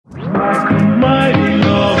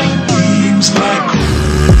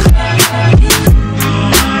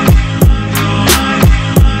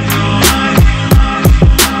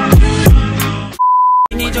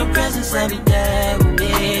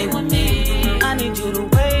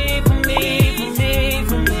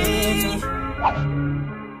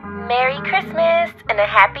a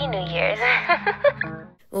Happy New Year's.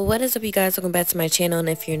 Well, what is up, you guys? Welcome back to my channel, and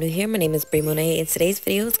if you're new here, my name is Brie Monet, and today's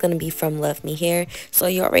video is going to be from Luvme Hair. So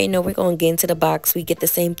you already know we're going to get into the box. We get the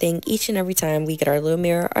same thing each and every time. We get our little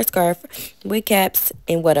mirror, our scarf, wig caps,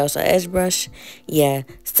 and what else? Our edge brush. Yeah,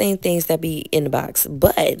 same things that be in the box.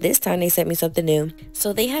 But this time they sent me something new.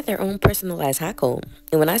 So they have their own personalized hot comb.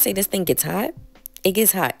 And when I say this thing gets hot, it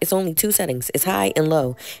gets hot. It's only two settings. It's high and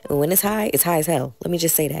low. And when it's high as hell. Let me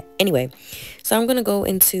just say that. Anyway, so I'm going to go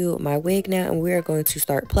into my wig now, and we're going to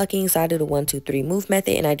start plucking. So I do the 1, 2, 3 move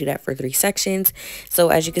method, and I do that for 3 sections. So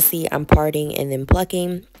as you can see, I'm parting and then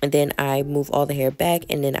plucking, and then I move all the hair back,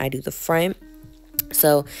 and then I do the front.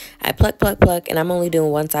 So I pluck, and I'm only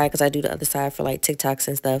doing one side because I do the other side for like TikToks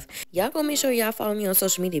and stuff. Y'all go make sure y'all follow me on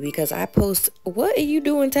social media because I post, what are you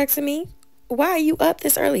doing texting me? Why are you up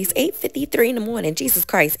this early? It's 8:53 in the morning. Jesus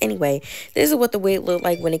Christ. Anyway, this is what the wig looked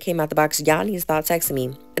like when it came out the box. Y'all need to stop texting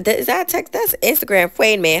me. Is that text? That's Instagram.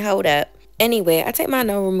 Wait a minute. Hold up. Anyway, I take my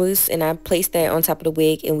no remousse and I place that on top of the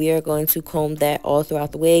wig, and we are going to comb that all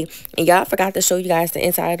throughout the wig. And y'all forgot to show you guys the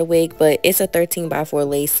inside of the wig, but it's a 13x4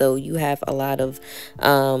 lace, so you have a lot of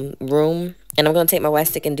room. And I'm going to take my wax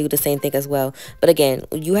stick and do the same thing as well. But again,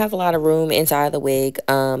 you have a lot of room inside the wig.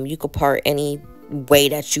 You could part any way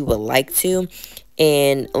that you would like to.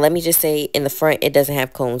 And let me just say, in the front it doesn't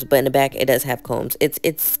have combs, but in the back it does have combs.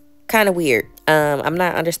 It's kind of weird. I'm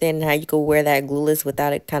not understanding how you could wear that glueless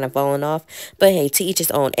without it kind of falling off, but hey, to each his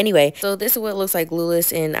own. Anyway, so this is what it looks like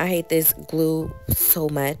glueless, and I hate this glue so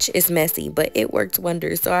much. It's messy, but it works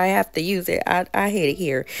wonders, so I have to use it. I hate it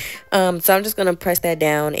here. So I'm just gonna press that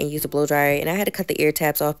down and use a blow dryer, and I had to cut the ear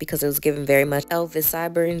tabs off because it was giving very much Elvis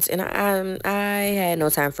sideburns, and I had no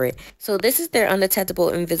time for it. So this is their Undetectable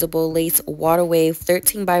Invisible Lace Water Wave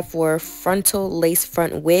 13x4 frontal lace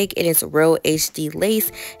front wig. It is real HD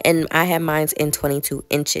lace, and I have mine in 22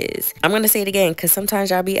 inches. I'm gonna say it again because sometimes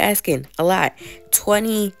y'all be asking a lot.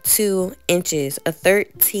 22 inches, a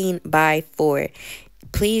 13x4.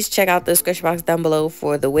 Please check out the description box down below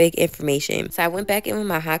for the wig information. So I went back in with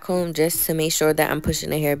my hot comb just to make sure that I'm pushing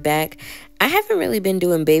the hair back. I haven't really been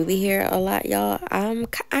doing baby hair a lot, y'all.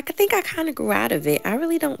 I think I kind of grew out of it. I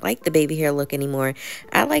really don't like the baby hair look anymore.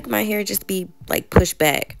 I like my hair just be like pushed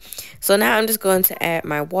back. So now I'm just going to add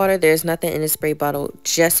my water. There's nothing in the spray bottle,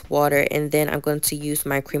 just water. And then I'm going to use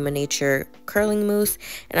my Cream of Nature curling mousse,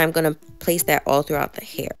 and I'm going to place that all throughout the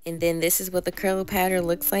hair. And then this is what the curl pattern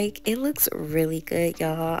looks like. It looks really good,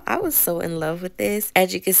 y'all. I was so in love with this.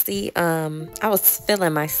 As you can see, I was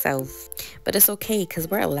feeling myself, but it's okay because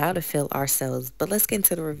we're allowed to feel ourselves. But let's get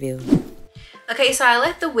into the review. Okay, so I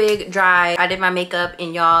let the wig dry. I did my makeup,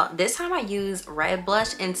 and y'all, this time I used red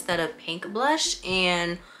blush instead of pink blush,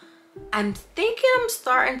 and I'm thinking I'm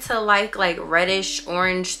starting to like reddish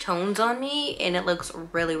orange tones on me, and it looks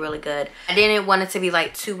really good. I didn't want it to be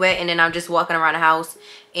like too wet, and then I'm just walking around the house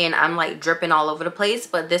and I'm like dripping all over the place.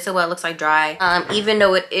 But this is what it looks like dry. Even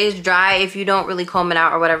though it is dry, if you don't really comb it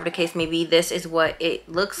out or whatever the case may be, this is what it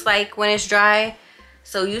looks like when it's dry.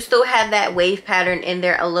 So you still have that wave pattern in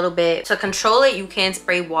there a little bit. To control it, you can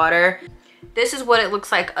spray water. This is what it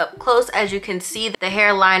looks like up close. As you can see, the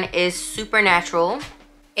hairline is super natural.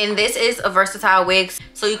 And this is a versatile wig,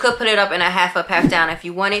 so you could put it up in a half up, half down if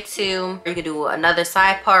you wanted to. You could do another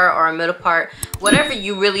side part or a middle part. Whatever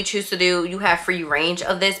you really choose to do, you have free range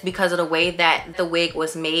of this because of the way that the wig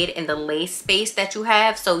was made and the lace space that you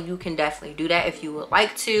have. So you can definitely do that if you would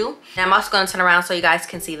like to. And I'm also going to turn around so you guys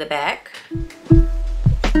can see the back.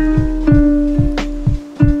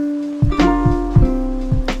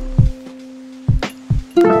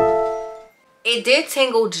 It did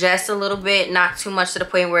tingle just a little bit, not too much to the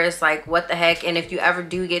point where it's like, what the heck. And if you ever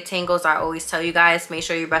do get tingles, I always tell you guys, make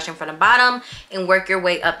sure you're brushing from the bottom and work your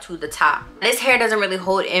way up to the top. This hair doesn't really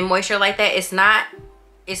hold in moisture like that. It's not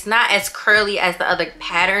as curly as the other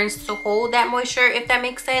patterns to hold that moisture, if that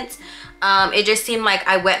makes sense. It just seemed like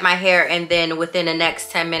I wet my hair, and then within the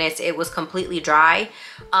next 10 minutes it was completely dry.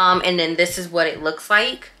 And then this is what it looks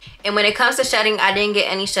like. And when it comes to shedding, I didn't get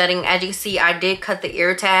any shedding. As you can see, I did cut the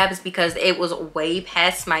ear tabs because it was way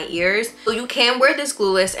past my ears. So you can wear this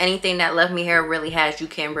glueless. Anything that Luvme Hair really has, you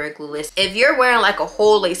can wear glueless. If you're wearing like a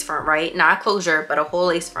whole lace front, right? Not closure, but a whole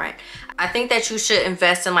lace front. I think that you should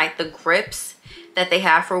invest in like the grips that they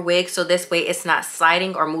have for wigs, so this way it's not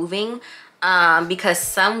sliding or moving. Because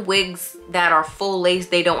some wigs that are full lace,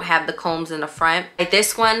 they don't have the combs in the front. Like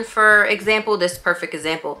this one, for example, this perfect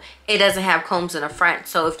example, it doesn't have combs in the front.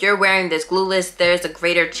 So if you're wearing this glueless, there's a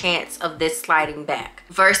greater chance of this sliding back.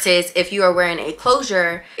 Versus if you are wearing a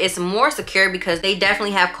closure, it's more secure because they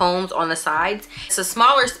definitely have combs on the sides. It's a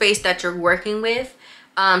smaller space that you're working with,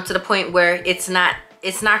 to the point where it's not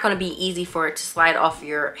it's not going to be easy for it to slide off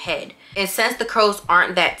your head. And since the curls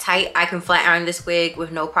aren't that tight, I can flat iron this wig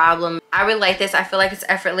with no problem. I really like this. I feel like it's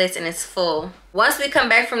effortless and it's full. Once we come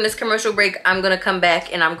back from this commercial break, I'm going to come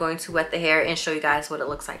back and I'm going to wet the hair and show you guys what it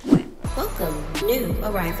looks like wet. Welcome, new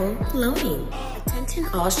arrival loading. Attention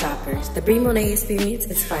all shoppers, the Brie Monet experience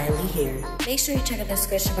is finally here. Make sure you check out the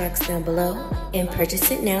description box down below and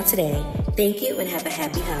purchase it now today. Thank you and have a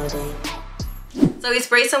happy holiday. So we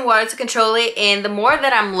sprayed some water to control it, and the more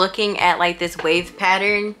that I'm looking at like this wave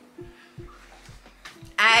pattern,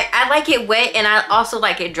 I like it wet and I also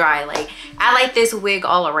like it dry. Like, I like this wig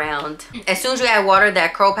all around. As soon as you add water,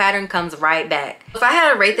 that curl pattern comes right back. If I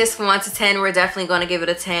had to rate this from 1 to 10, we're definitely going to give it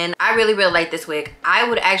a 10. I really like this wig. I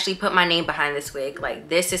would actually put my name behind this wig. Like,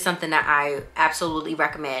 this is something that I absolutely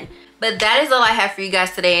recommend. But that is all I have for you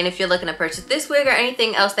guys today. And if you're looking to purchase this wig or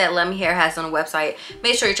anything else that Luvme Hair has on the website,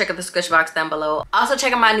 make sure you check out the description box down below. Also,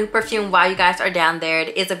 check out my new perfume while you guys are down there.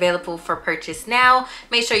 It is available for purchase now.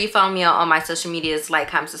 Make sure you follow me on all my social medias, like,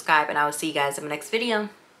 comment, subscribe, and I will see you guys in my next video.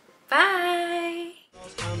 Bye.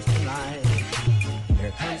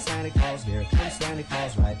 Here comes Santa Claus,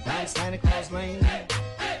 right down Santa Claus Lane.